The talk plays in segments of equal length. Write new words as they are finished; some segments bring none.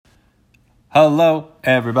Hello,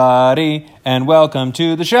 everybody, and welcome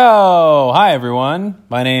to the show. Hi, everyone.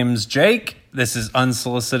 My name's Jake. This is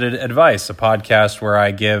Unsolicited Advice, a podcast where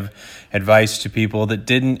I give advice to people that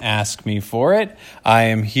didn't ask me for it. I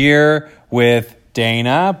am here with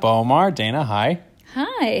Dana Bomar. Dana, hi.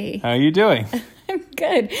 Hi. How are you doing? I'm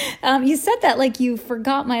good. You said that like you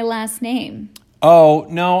forgot my last name. Oh,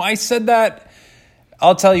 no, I said that.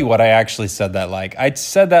 I'll tell you what I actually said that like. I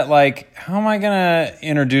said that like, how am I going to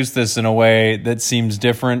introduce this in a way that seems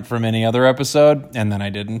different from any other episode? And then I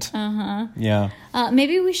didn't. Uh-huh. Yeah.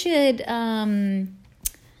 Maybe we should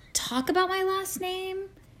talk about my last name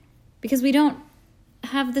because we don't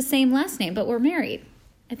have the same last name, but we're married.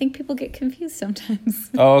 I think people get confused sometimes.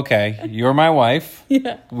 Oh, okay. You're my wife.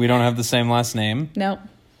 Yeah. We don't have the same last name. No.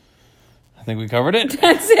 I think we covered it.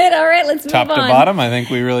 That's it. All right, let's move on. Top to bottom, I think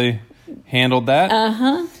we really handled that.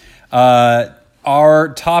 Uh-huh.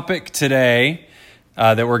 Our topic today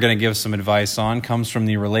that we're going to give some advice on comes from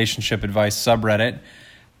the relationship advice subreddit.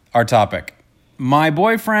 Our topic: my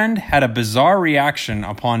boyfriend had a bizarre reaction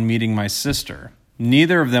upon meeting my sister.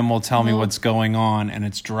 Neither of them will tell me what's going on, and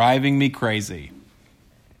it's driving me crazy.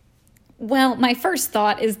 Well, my first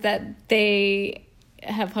thought is that they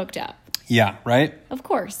have hooked up. Yeah, right? Of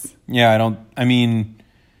course. Yeah,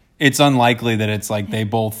 it's unlikely that it's like they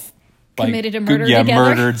both committed a murder together. together.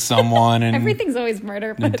 Murdered someone. And Everything's always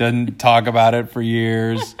murder. But didn't talk about it for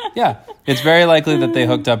years. Yeah, it's very likely that they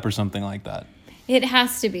hooked up or something like that. It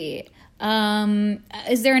has to be.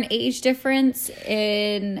 Is there an age difference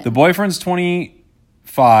in... The boyfriend's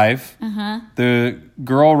 25. Uh-huh. The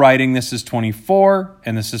girl writing this is 24,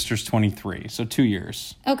 and the sister's 23. So 2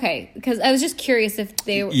 years. Okay, because I was just curious if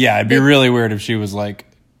they... Yeah, it'd be really weird if she was like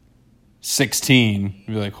 16.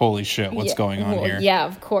 You'd be like, holy shit, what's going on here? Yeah,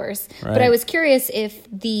 of course. Right. But I was curious if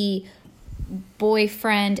the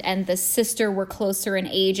boyfriend and the sister were closer in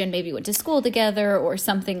age and maybe went to school together or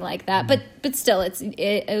something like that. But still,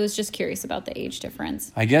 I was just curious about the age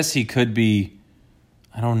difference. I guess he could be,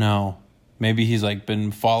 I don't know. Maybe he's like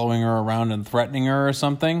been following her around and threatening her or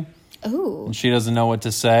something. Ooh. And she doesn't know what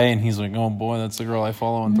to say. And he's like, oh boy, that's the girl I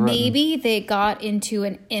follow and threaten. Maybe they got into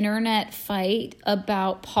an internet fight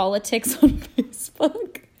about politics on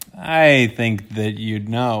Facebook. I think that you'd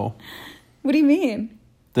know. What do you mean?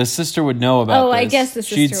 The sister would know about this. I guess the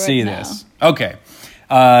sister She'd would see know. this. Okay.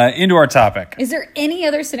 Into our topic. Is there any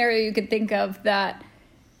other scenario you could think of that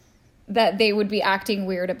they would be acting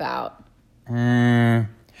weird about?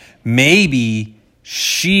 Maybe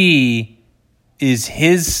she is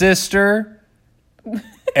his sister,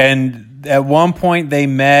 and at one point they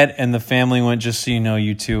met, and the family went, just so you know,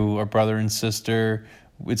 you two are brother and sister.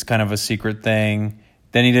 It's kind of a secret thing.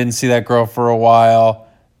 Then he didn't see that girl for a while.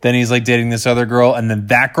 Then he's like dating this other girl, and then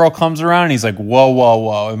that girl comes around, and he's like,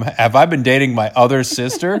 whoa. Have I been dating my other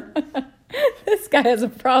sister? This guy has a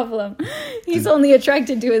problem. He's only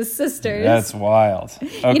attracted to his sisters. That's wild.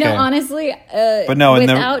 Okay. You know, honestly, but no,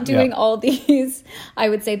 without doing all these, I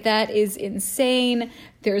would say that is insane.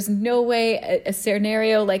 There's no way a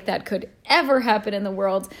scenario like that could ever happen in the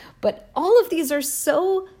world. But all of these are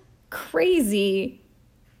so crazy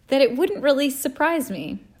that it wouldn't really surprise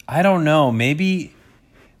me. I don't know. Maybe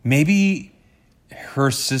her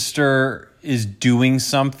sister is doing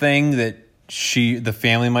something that the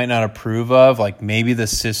family might not approve of. Like maybe the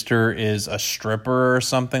sister is a stripper or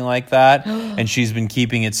something like that, and she's been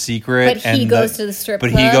keeping it secret. But he goes to the strip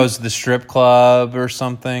club. But he goes to the strip club or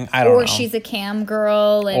something. I don't know. Or she's a cam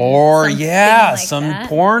girl. Or like some that.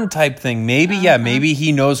 porn type thing. Maybe, maybe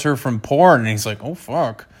he knows her from porn, and he's like, oh,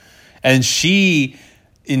 fuck. And she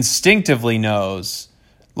instinctively knows,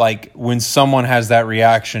 like, when someone has that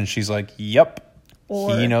reaction, she's like, yep.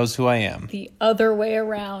 Or he knows who I am. The other way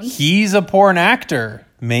around. He's a porn actor.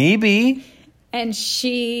 Maybe. And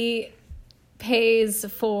she pays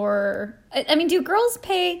for... I mean, do girls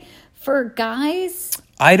pay for guys?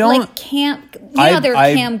 I don't... Like cam... they're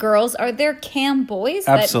cam girls. Are there cam boys?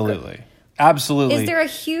 Absolutely. Absolutely. Is there a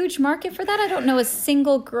huge market for that? I don't know a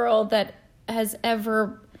single girl that has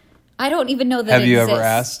ever... I don't even know that Have you exists. ever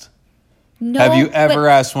asked? No. Have you ever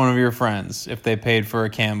asked one of your friends if they paid for a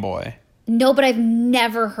cam boy? No, but I've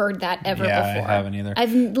never heard that ever before. I haven't either.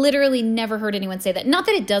 I've literally never heard anyone say that. Not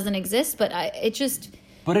that it doesn't exist, but it just...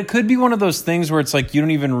 But it could be one of those things where it's like you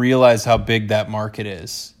don't even realize how big that market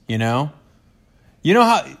is, you know? You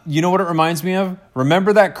know what it reminds me of?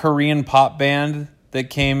 Remember that Korean pop band that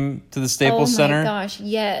came to the Staples Center? Oh my gosh,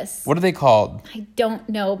 yes. What are they called? I don't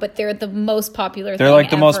know, but they're the most popular They're thing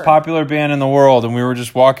like the ever. most popular band in the world, and we were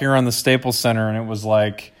just walking around the Staples Center, and it was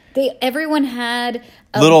like Everyone had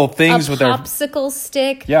little things a with their popsicle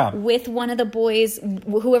stick Yeah. with one of the boys,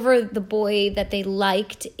 whoever the boy that they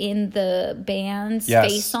liked in the band's Yes.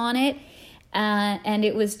 face on it. And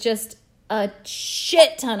it was just a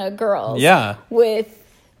shit ton of girls Yeah. with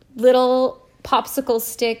little popsicle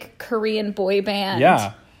stick Korean boy band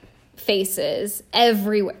Yeah. faces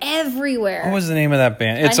everywhere. What was the name of that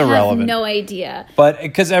band? It's I irrelevant. have no idea. But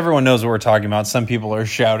because everyone knows what we're talking about, some people are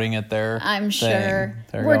shouting at their I'm thing. sure.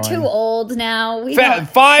 They're We're going, too old now. We don't,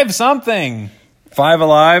 Five something. Five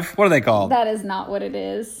Alive? What are they called? that is not what it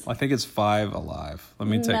is. I think it's Five Alive. Let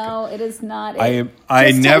me take No, it is not. I Just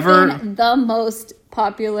type never- in the most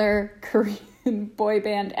popular Korean boy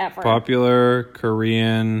band ever. Popular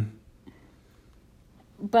Korean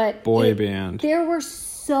But boy band. There were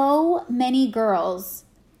so many girls.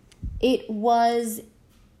 It was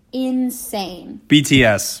insane.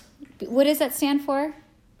 BTS. What does that stand for?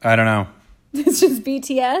 I don't know. It's just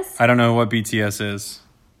BTS? I don't know what BTS is.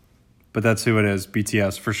 But that's who it is.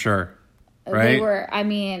 BTS for sure. Right? They were, I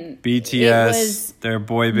mean, BTS, it was their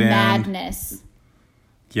boy band. madness.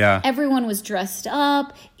 Yeah. Everyone was dressed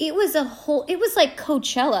up. It was like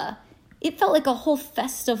Coachella. It felt like a whole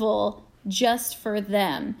festival just for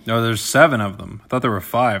them. No, there's 7 of them. I thought there were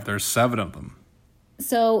 5. There's 7 of them.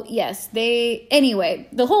 So, yes, anyway,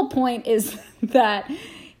 the whole point is that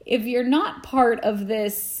if you're not part of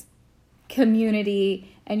this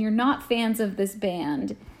community and you're not fans of this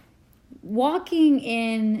band, walking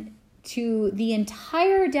in to the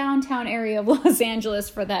entire downtown area of Los Angeles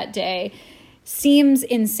for that day seems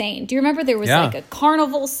insane. Do you remember there was like a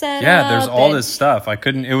carnival set Yeah, up? there's all this stuff.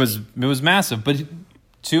 It was massive. But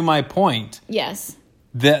to my point, Yes.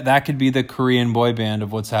 that could be the Korean boy band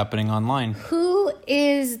of what's happening online. Who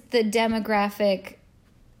is the demographic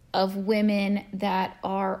of women that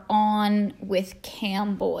are on with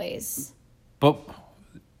cam boys? But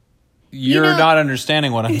you're know- not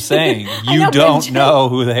understanding what I'm saying. I You know, but don't just- know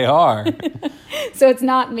who they are. So it's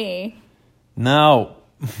not me. No.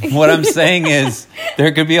 What I'm saying is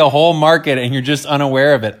there could be a whole market and you're just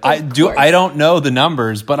unaware of it. I don't know the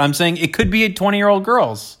numbers, but I'm saying it could be 20-year-old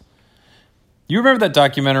girls. You remember that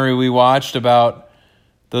documentary we watched about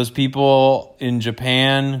those people in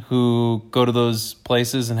Japan who go to those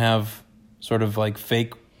places and have sort of like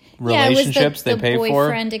fake relationships the they pay for?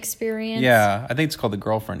 boyfriend experience. Yeah, I think it's called the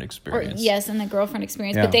girlfriend Or, experience. yes, and the girlfriend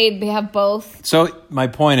experience. Yeah. But they have both. So my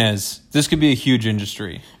point is, this could be a huge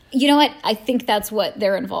industry. You know what? I think that's what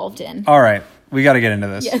they're involved in. All right, we got to get into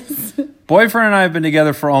this. Yes. Boyfriend and I have been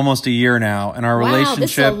together for almost a year now, and our Wow, relationship...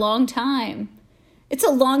 this is a long time. It's a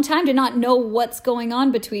long time to not know what's going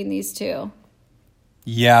on between these two.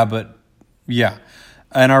 Yeah.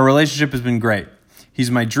 And our relationship has been great. He's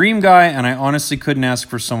my dream guy, and I honestly couldn't ask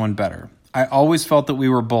for someone better. I always felt that we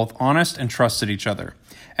were both honest and trusted each other.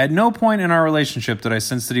 At no point in our relationship did I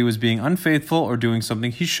sense that he was being unfaithful or doing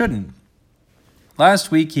something he shouldn't. Last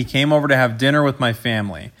week, he came over to have dinner with my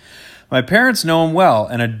family. My parents know him well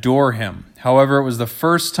and adore him. However, it was the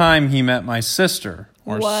first time he met my sister,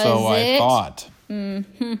 or Was so I it? thought.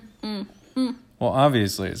 Well,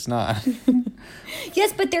 obviously, it's not.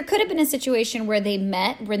 Yes, but there could have been a situation where they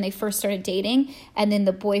met when they first started dating, and then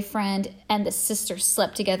the boyfriend and the sister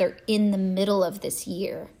slept together in the middle of this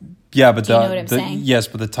year. Yeah, but you know what I'm saying? Yes,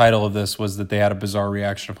 but the title of this was that they had a bizarre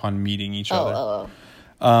reaction upon meeting each other.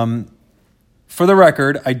 For the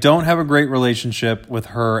record, I don't have a great relationship with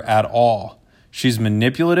her at all. She's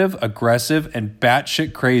manipulative, aggressive, and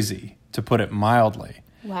batshit crazy, to put it mildly.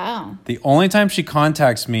 Wow. The only time she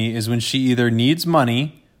contacts me is when she either needs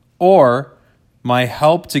money or my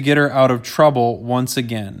help to get her out of trouble once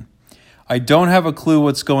again. I don't have a clue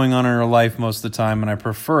what's going on in her life most of the time, and I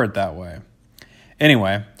prefer it that way.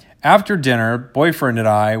 Anyway, after dinner, boyfriend and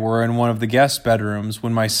I were in one of the guest bedrooms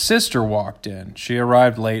when my sister walked in. She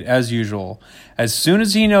arrived late, as usual. As soon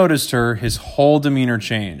as he noticed her, his whole demeanor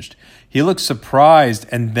changed. He looked surprised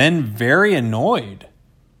and then very annoyed.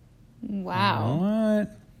 Wow.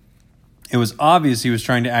 What? It was obvious he was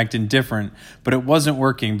trying to act indifferent, but it wasn't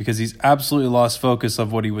working because he's absolutely lost focus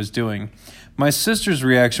of what he was doing. My sister's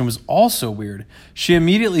reaction was also weird. She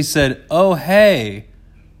immediately said, "Oh, hey,"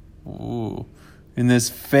 ooh, in this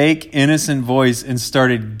fake, innocent voice and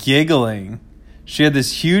started giggling. She had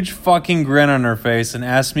this huge fucking grin on her face and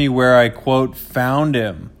asked me where I, quote, found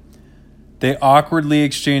him. They awkwardly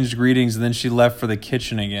exchanged greetings and then she left for the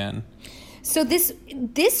kitchen again. So this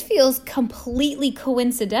feels completely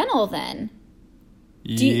coincidental then.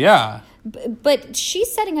 Yeah. But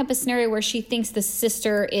she's setting up a scenario where she thinks the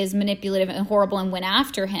sister is manipulative and horrible and went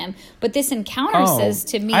after him. But this encounter says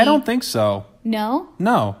to me... I don't think so. No?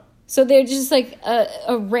 No. So they're just like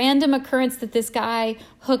a random occurrence that this guy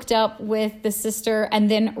hooked up with the sister and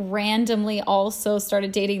then randomly also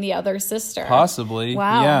started dating the other sister. Possibly.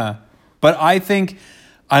 Wow. Yeah. But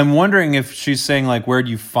I'm wondering if she's saying, like, where do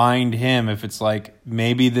you find him? If it's like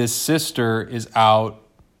maybe this sister is out,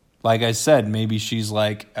 like I said, maybe she's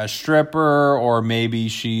like a stripper, or maybe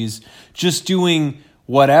she's just doing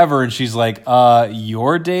whatever, and she's like,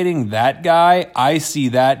 you're dating that guy? I see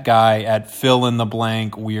that guy at fill in the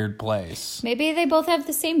blank weird place. Maybe they both have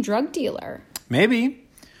the same drug dealer. Maybe.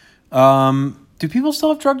 Do people still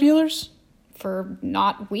have drug dealers? For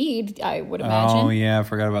not weed, I would imagine. Oh, yeah, I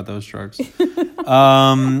forgot about those drugs.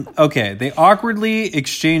 Okay, they awkwardly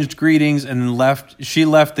exchanged greetings and she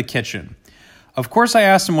left the kitchen. Of course, I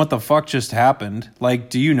asked him what the fuck just happened. Like,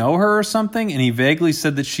 do you know her or something? And he vaguely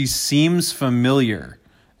said that she seems familiar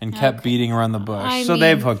and kept beating around the bush.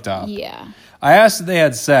 They've hooked up. Yeah. I asked if they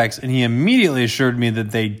had sex, and he immediately assured me that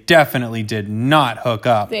they definitely did not hook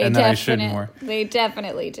up and that I shouldn't more. They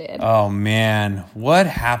definitely did. Oh, man. What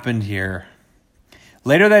happened here?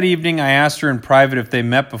 Later that evening, I asked her in private if they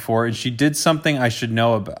met before, and she did something I should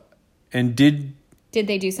know about. Did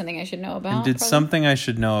they do something I should know about? Something I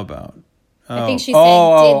should know about. I think she's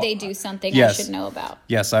saying, did they do something I should know about?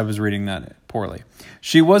 Yes, I was reading that poorly.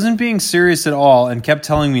 She wasn't being serious at all and kept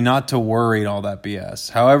telling me not to worry and all that BS.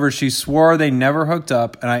 However, she swore they never hooked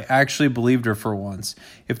up, and I actually believed her for once.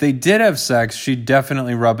 If they did have sex, she'd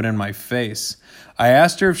definitely rub it in my face. I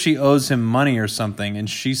asked her if she owes him money or something, and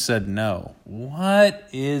she said no. What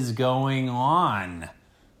is going on?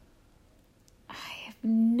 I have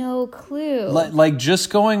no clue. Like just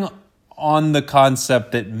going on the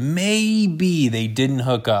concept that maybe they didn't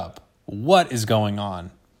hook up. What is going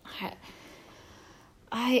on?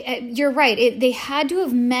 You're right. They had to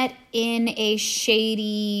have met in a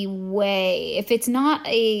shady way. If they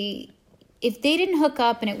didn't hook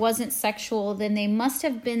up and it wasn't sexual, then they must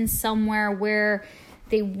have been somewhere where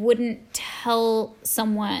they wouldn't tell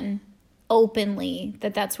someone openly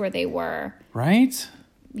that that's where they were. Right?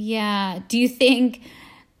 Yeah. Do you think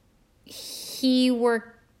she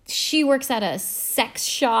works at a sex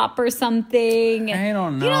shop or something? I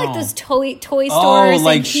don't know. You know, like those toy stores. Oh,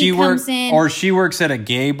 like she works at a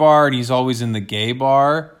gay bar and he's always in the gay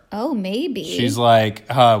bar. Oh, maybe. She's like,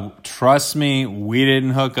 trust me, we didn't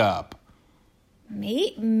hook up.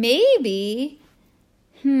 Maybe.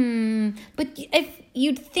 But if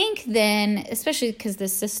you'd think then, especially because the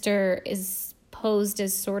sister is posed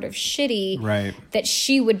as sort of shitty, right, that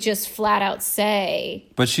she would just flat out say,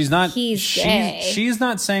 but she's not. He's gay. She's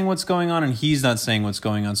not saying what's going on, and he's not saying what's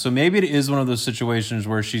going on. So maybe it is one of those situations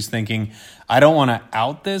where she's thinking, I don't want to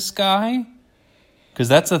out this guy, because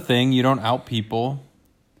that's a thing. You don't out people.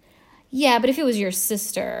 Yeah, but if it was your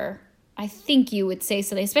sister, I think you would say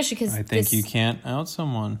something, especially because I think you can't out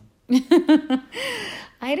someone.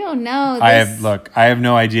 I don't know. I have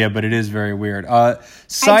no idea, but it is very weird. I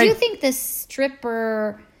do think the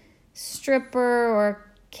stripper or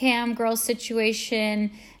cam girl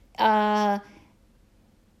situation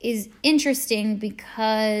is interesting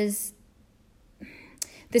because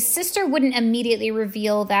the sister wouldn't immediately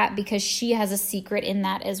reveal that because she has a secret in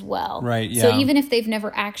that as well. Right, yeah. So even if they've never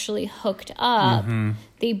actually hooked up,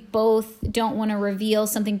 they both don't want to reveal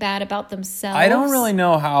something bad about themselves. I don't really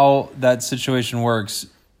know how that situation works.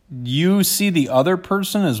 You see the other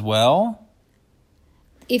person as well?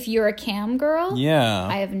 If you're a cam girl? Yeah.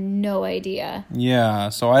 I have no idea. Yeah,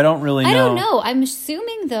 so I don't really know. I don't know. I'm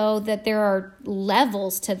assuming, though, that there are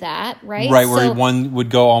levels to that, right? Right, where one would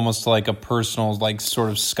go almost to like a personal, like sort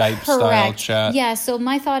of Skype-style chat. Yeah, so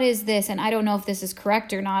my thought is this, and I don't know if this is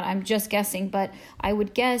correct or not. I'm just guessing, but I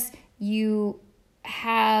would guess you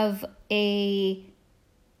have a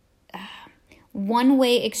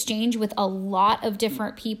one-way exchange with a lot of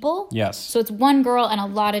different people. Yes. So it's one girl and a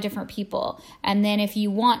lot of different people. And then if you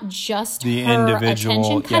want just the her individual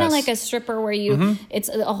attention, kind of like a stripper where you it's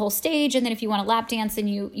a whole stage, and then if you want a lap dance, then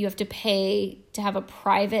you have to pay to have a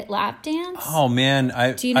private lap dance. Oh man,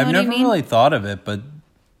 Do you know I've what never I mean? really thought of it, but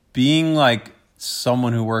being like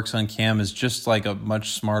someone who works on cam is just like a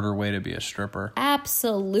much smarter way to be a stripper.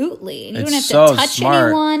 Absolutely. You It's don't have so to touch smart.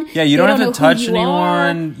 anyone. Yeah, you don't have to touch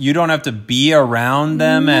anyone. You don't have to be around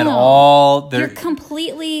them at all. You're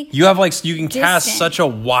completely You have like you can cast distant. such a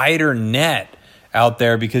wider net out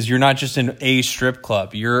there because you're not just in a strip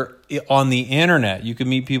club. You're on the internet. You can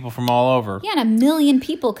meet people from all over. Yeah, and 1 million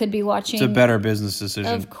people could be watching. It's a better business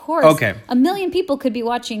decision. Of course. Okay. 1 million people could be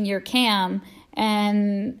watching your cam,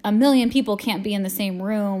 and 1 million people can't be in the same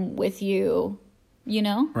room with you, you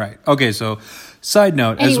know? Right. Okay, so side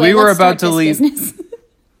note, Anyway, as we were let's about to start this leave business.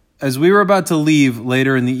 As we were about to leave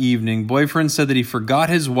later in the evening, boyfriend said that he forgot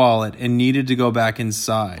his wallet and needed to go back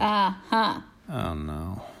inside. Oh,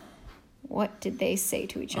 no. What did they say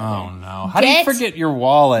to each other? Oh, no. How do you forget your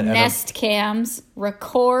wallet? Nest cams.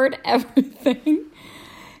 Record everything.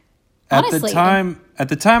 At the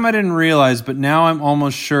time, I didn't realize, but now I'm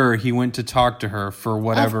almost sure he went to talk to her for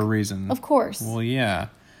whatever reason. Of course. Well, yeah.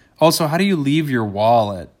 Also, how do you leave your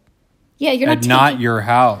wallet? Yeah, you're not your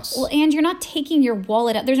house. Well, and you're not taking your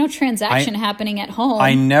wallet out. There's no transaction happening at home.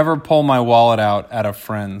 I never pull my wallet out at a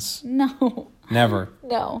friend's. No. Never.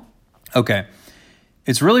 No. Okay.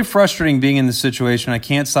 It's really frustrating being in this situation. I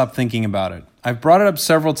can't stop thinking about it. I've brought it up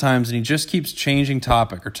several times and he just keeps changing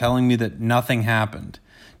topic or telling me that nothing happened.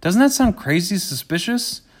 Doesn't that sound crazy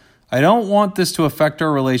suspicious? I don't want this to affect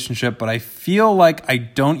our relationship, but I feel like I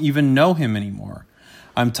don't even know him anymore.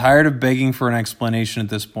 I'm tired of begging for an explanation at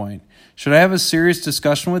this point. Should I have a serious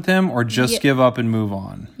discussion with him or just give up and move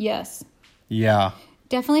on? Yes. Yeah.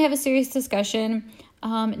 Definitely have a serious discussion.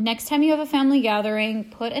 Next time you have a family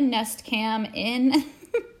gathering, put a Nest cam in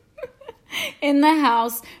in the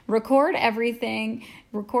house. Record everything.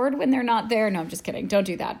 Record when they're not there. No, I'm just kidding. Don't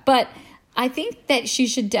do that. But I think that she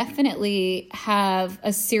should definitely have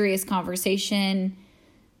a serious conversation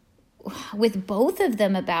with both of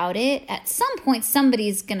them about it. At some point,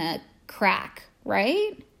 somebody's going to crack,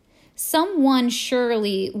 right? Someone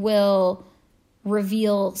surely will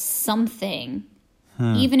reveal something,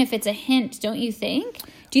 even if it's a hint, don't you think?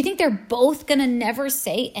 Do you think they're both going to never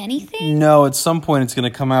say anything? No, at some point it's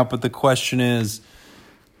going to come out, but the question is,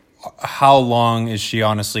 how long is she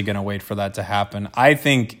honestly going to wait for that to happen? I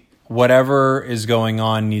think whatever is going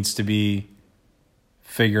on needs to be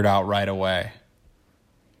figured out right away.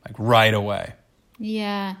 Like right away.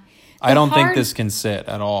 Yeah. I don't think this can sit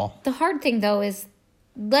at all. The hard thing, though, is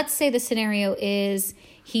let's say the scenario is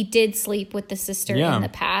he did sleep with the sister in the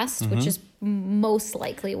past, which is most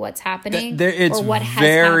likely what's happening. It's or what has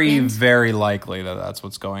very, happened. very likely that that's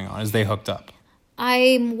what's going on, is they hooked up.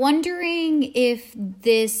 I'm wondering if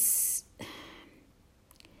this,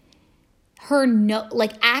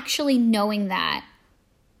 actually knowing that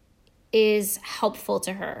is helpful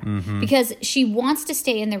to her. Because she wants to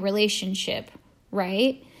stay in the relationship,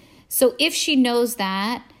 right? So if she knows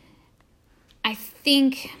that, I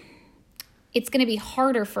think it's going to be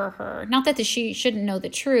harder for her. Not that she shouldn't know the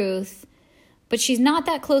truth, but she's not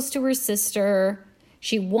that close to her sister.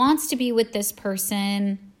 She wants to be with this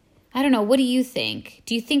person. I don't know. What do you think?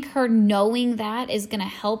 Do you think her knowing that is going to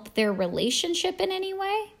help their relationship in any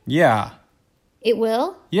way? Yeah. It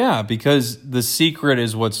will? Yeah, because the secret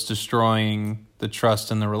is what's destroying the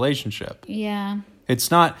trust in the relationship. Yeah.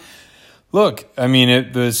 It's not... Look, I mean,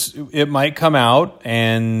 it might come out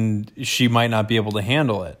and she might not be able to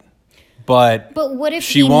handle it. But what if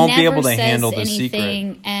she won't be able to handle the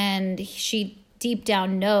secret? And she deep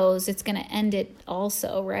down knows it's going to end it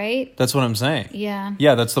also, right? That's what I'm saying. Yeah.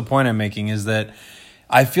 Yeah, that's the point I'm making, is that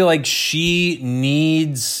I feel like she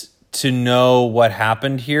needs to know what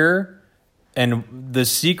happened here, and the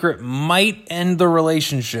secret might end the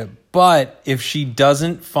relationship. But if she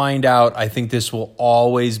doesn't find out, I think this will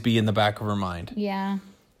always be in the back of her mind. Yeah.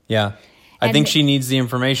 Yeah. I think she needs the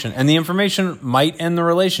information. And the information might end the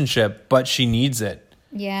relationship, but she needs it.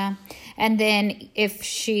 Yeah. And then if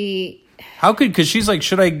she... Because she's like,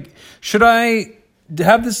 should I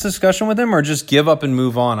have this discussion with him or just give up and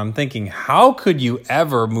move on? I'm thinking, how could you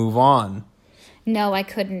ever move on? No, I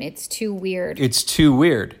couldn't. It's too weird. It's too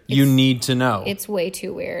weird. You need to know. It's way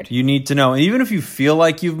too weird. You need to know. And even if you feel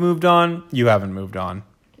like you've moved on, you haven't moved on.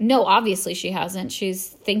 No, obviously she hasn't. She's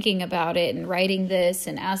thinking about it and writing this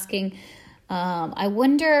and asking. I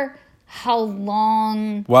wonder how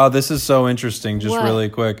long... Wow, this is so interesting. Just really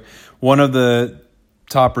quick. One of the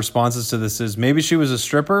top responses to this is, maybe she was a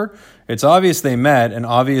stripper. It's obvious they met and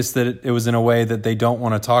obvious that it was in a way that they don't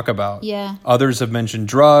want to talk about. Yeah. Others have mentioned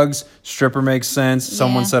drugs. Stripper makes sense.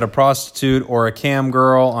 Someone said a prostitute or a cam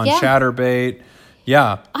girl on Chatterbait.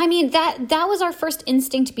 Yeah. I mean, that was our first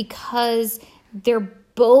instinct because they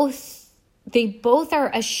both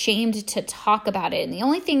are ashamed to talk about it. And the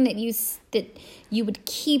only thing that you would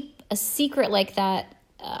keep a secret like that,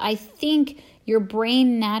 I think your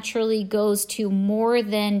brain naturally goes to more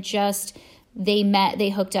than just they met, they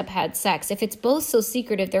hooked up, had sex. If it's both so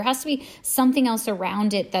secretive, there has to be something else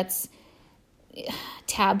around it that's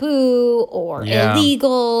taboo or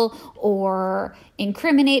illegal or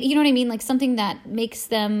incriminate. You know what I mean? Like something that makes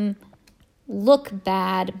them look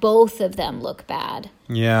bad. Both of them look bad.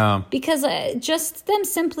 Yeah. Because just them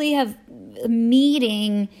simply have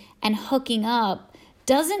meeting and hooking up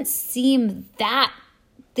doesn't seem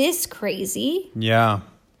this crazy. Yeah.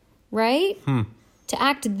 Right? to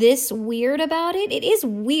act this weird about it. It is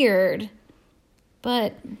weird,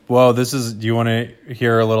 but... Well, do you want to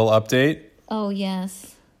hear a little update? Oh,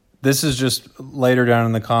 yes. This is just later down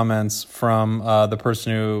in the comments from the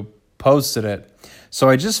person who posted it. So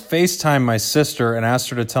I just FaceTimed my sister and asked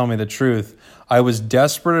her to tell me the truth. I was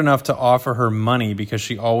desperate enough to offer her money because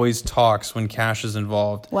she always talks when cash is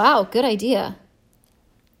involved. Wow, good idea.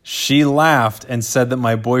 She laughed and said that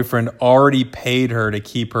my boyfriend already paid her to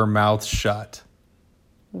keep her mouth shut.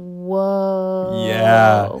 Whoa.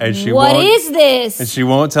 Yeah. And what is this? And she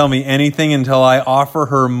won't tell me anything until I offer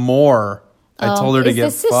her more. I told her to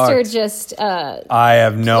get fucked. Is the sister just I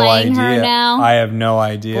have no idea. her now? I have no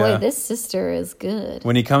idea. Boy, this sister is good.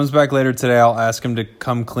 When he comes back later today, I'll ask him to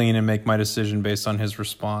come clean and make my decision based on his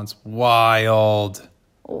response. Wild.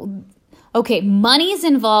 Okay, money's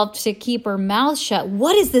involved to keep her mouth shut.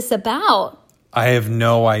 What is this about? I have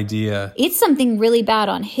no idea. It's something really bad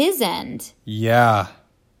on his end. Yeah.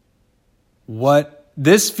 What?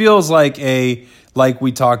 This feels like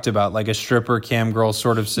we talked about, like a stripper cam girl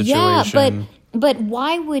sort of situation. Yeah, but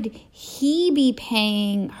why would he be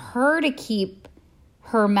paying her to keep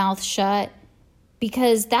her mouth shut?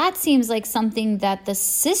 Because that seems like something that the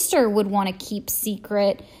sister would want to keep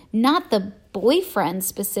secret, not the boyfriend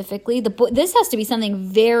specifically. This has to be something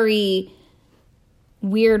very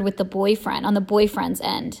weird with the boyfriend, on the boyfriend's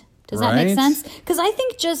end. Does that make sense? Because I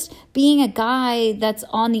think just being a guy that's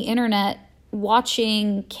on the internet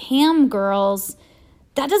watching cam girls,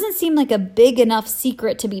 that doesn't seem like a big enough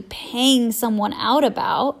secret to be paying someone out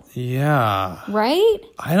about. Yeah. Right?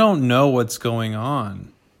 I don't know what's going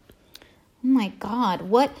on. Oh my God.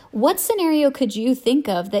 What scenario could you think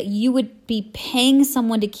of that you would be paying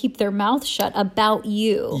someone to keep their mouth shut about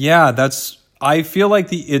you? Yeah, I feel like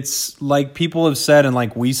it's like people have said, and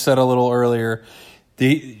like we said a little earlier,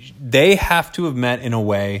 they have to have met in a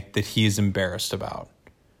way that he is embarrassed about.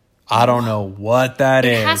 I don't know what that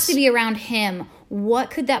is. It has to be around him. What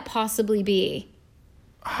could that possibly be?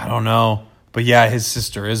 I don't know. But yeah, his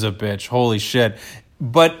sister is a bitch. Holy shit.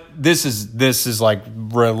 But this is like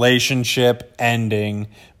relationship ending,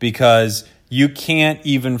 because you can't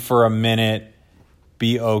even for a minute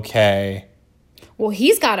be okay. Well,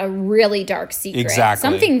 he's got a really dark secret. Exactly.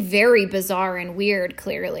 Something very bizarre and weird,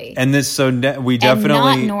 clearly. And this, we definitely... And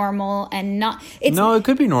not normal, and not... No, it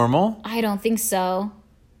could be normal. I don't think so.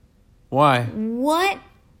 Why? What?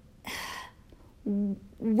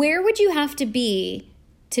 Where would you have to be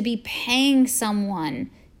paying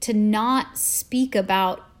someone to not speak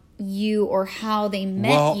about you or how they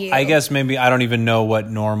met you? Well, I guess maybe I don't even know what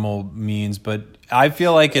normal means, but I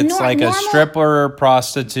feel like it's like normal, a stripper,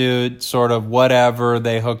 prostitute, sort of whatever,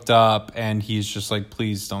 they hooked up, and he's just like,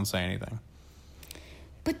 please don't say anything.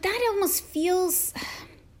 But that almost feels...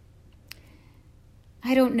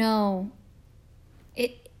 I don't know.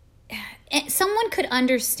 Someone could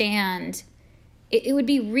understand. It would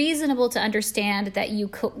be reasonable to understand that you,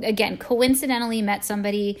 coincidentally met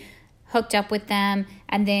somebody, hooked up with them,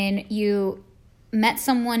 and then you met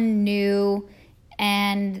someone new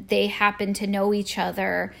and they happen to know each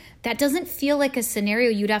other. That doesn't feel like a scenario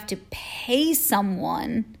you'd have to pay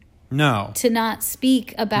someone to not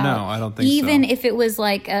speak about. No, I don't think so. Even if it was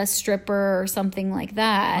like a stripper or something like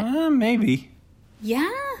that. Maybe. Yeah?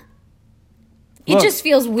 Look, it just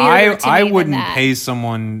feels weirder to me I than wouldn't that. pay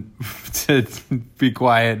someone to be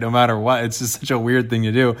quiet no matter what. It's just such a weird thing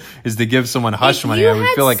to do, is to give someone hush money. I would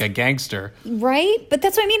feel like a gangster. Right? But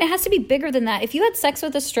that's what I mean. It has to be bigger than that. If you had sex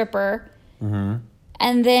with a stripper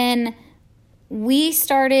and then we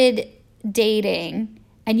started dating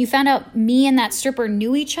and you found out me and that stripper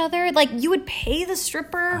knew each other, like, you would pay the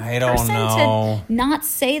stripper person to not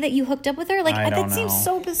say that you hooked up with her? Like, that seems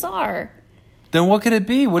so bizarre. Then what could it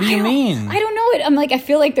be? What do you mean? I don't know. I'm like, I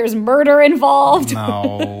feel like there's murder involved.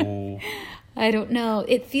 No. I don't know.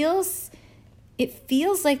 It feels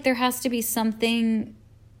like there has to be something,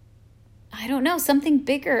 I don't know, something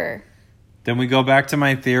bigger. Then we go back to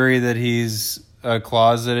my theory that he's a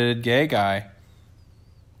closeted gay guy.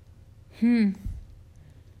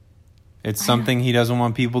 It's something he doesn't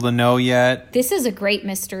want people to know yet. This is a great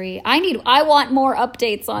mystery. I want more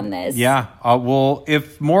updates on this. Yeah. Well,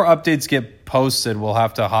 if more updates get posted, we'll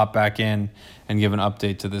have to hop back in and give an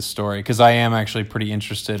update to this story, because I am actually pretty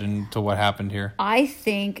interested into what happened here. I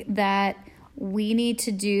think that we need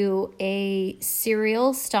to do a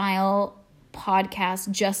serial style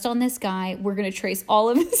podcast just on this guy. We're going to trace all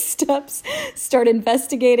of his steps, start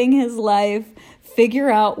investigating his life, figure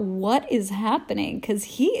out what is happening, because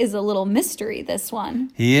he is a little mystery, this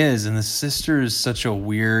one. He is, and the sister is such a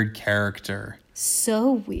weird character.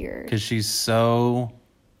 So weird. Because she is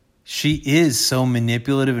so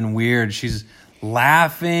manipulative and weird. She's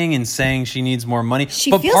laughing and saying she needs more money. She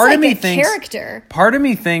feels like a character. Part of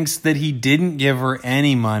me thinks that he didn't give her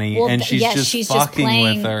any money, and she's just fucking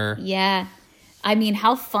with her. Yeah. I mean,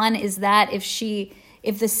 how fun is that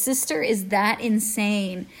if the sister is that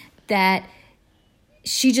insane that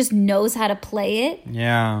she just knows how to play it?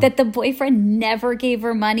 Yeah. That the boyfriend never gave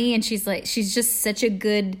her money, and she's just such a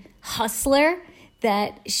good hustler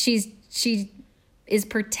that she is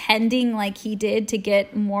pretending like he did to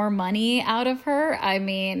get more money out of her. I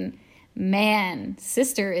mean, man,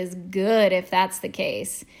 sister is good if that's the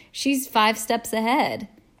case. She's 5 steps ahead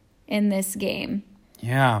in this game.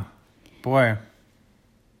 Yeah. Boy.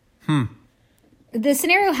 The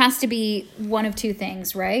scenario has to be one of two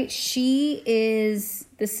things, right? The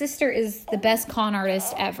sister is the best con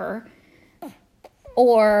artist ever,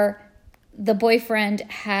 or the boyfriend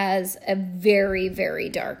has a very, very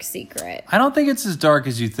dark secret. I don't think it's as dark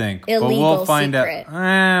as you think. Illegal but we'll find secret.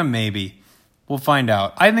 out. Maybe. We'll find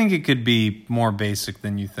out. I think it could be more basic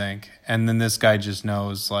than you think. And then this guy just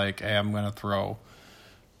knows, like, hey, I'm going to throw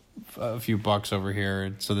a few bucks over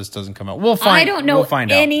here so this doesn't come out. I don't know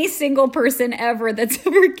find any single person ever that's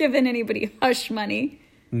ever given anybody hush money.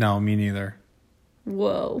 No, me neither.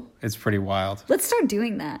 Whoa. It's pretty wild. Let's start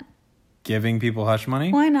doing that. Giving people hush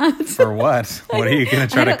money? Why not? For what? What are you going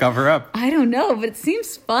to try to cover up? I don't know, but it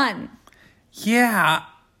seems fun. Yeah,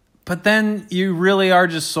 but then you really are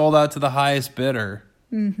just sold out to the highest bidder.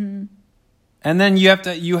 Mm-hmm. And then you have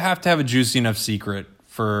to have a juicy enough secret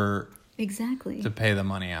Exactly. to pay the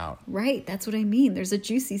money out. Right, that's what I mean. There's a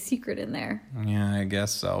juicy secret in there. Yeah, I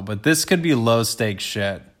guess so. But this could be low stakes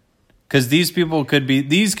shit. Because these could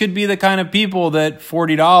be the kind of people that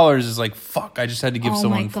 $40 is like, fuck, I just had to give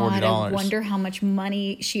someone $40. Oh my God, I wonder how much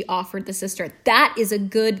money she offered the sister. That is a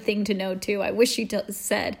good thing to know too. I wish she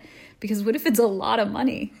said, because what if it's a lot of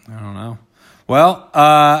money? I don't know. Well,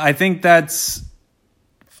 I think that's,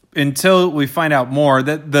 until we find out more,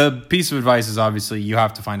 that the piece of advice is obviously you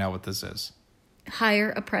have to find out what this is. Hire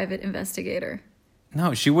a private investigator.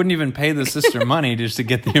 No, she wouldn't even pay the sister money just to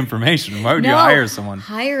get the information. Why would you hire someone?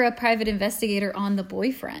 Hire a private investigator on the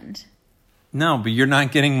boyfriend. No, but you're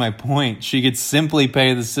not getting my point. She could simply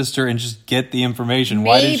pay the sister and just get the information.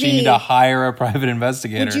 Why did she need to hire a private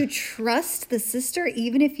investigator? Would you trust the sister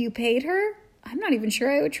even if you paid her? I'm not even sure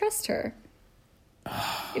I would trust her.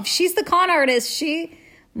 If she's the con artist, she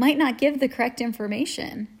might not give the correct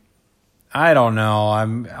information. I don't know.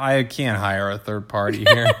 I can't hire a third party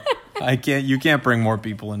here. You can't bring more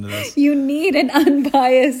people into this. You need an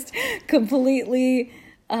unbiased, completely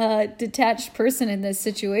detached person in this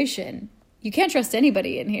situation. You can't trust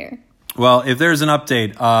anybody in here. Well, if there's an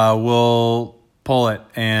update, we'll pull it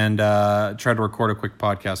and try to record a quick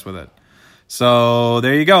podcast with it. So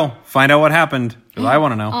there you go. Find out what happened, because I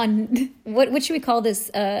want to know. On what should we call this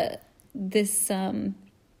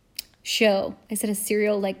show? I said a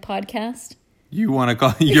serial-like podcast. You want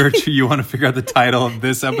to figure out the title of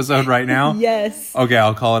this episode right now? Yes. Okay,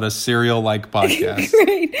 I'll call it a serial-like podcast.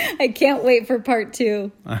 Great. I can't wait for part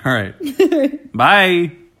 2. All right.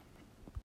 Bye.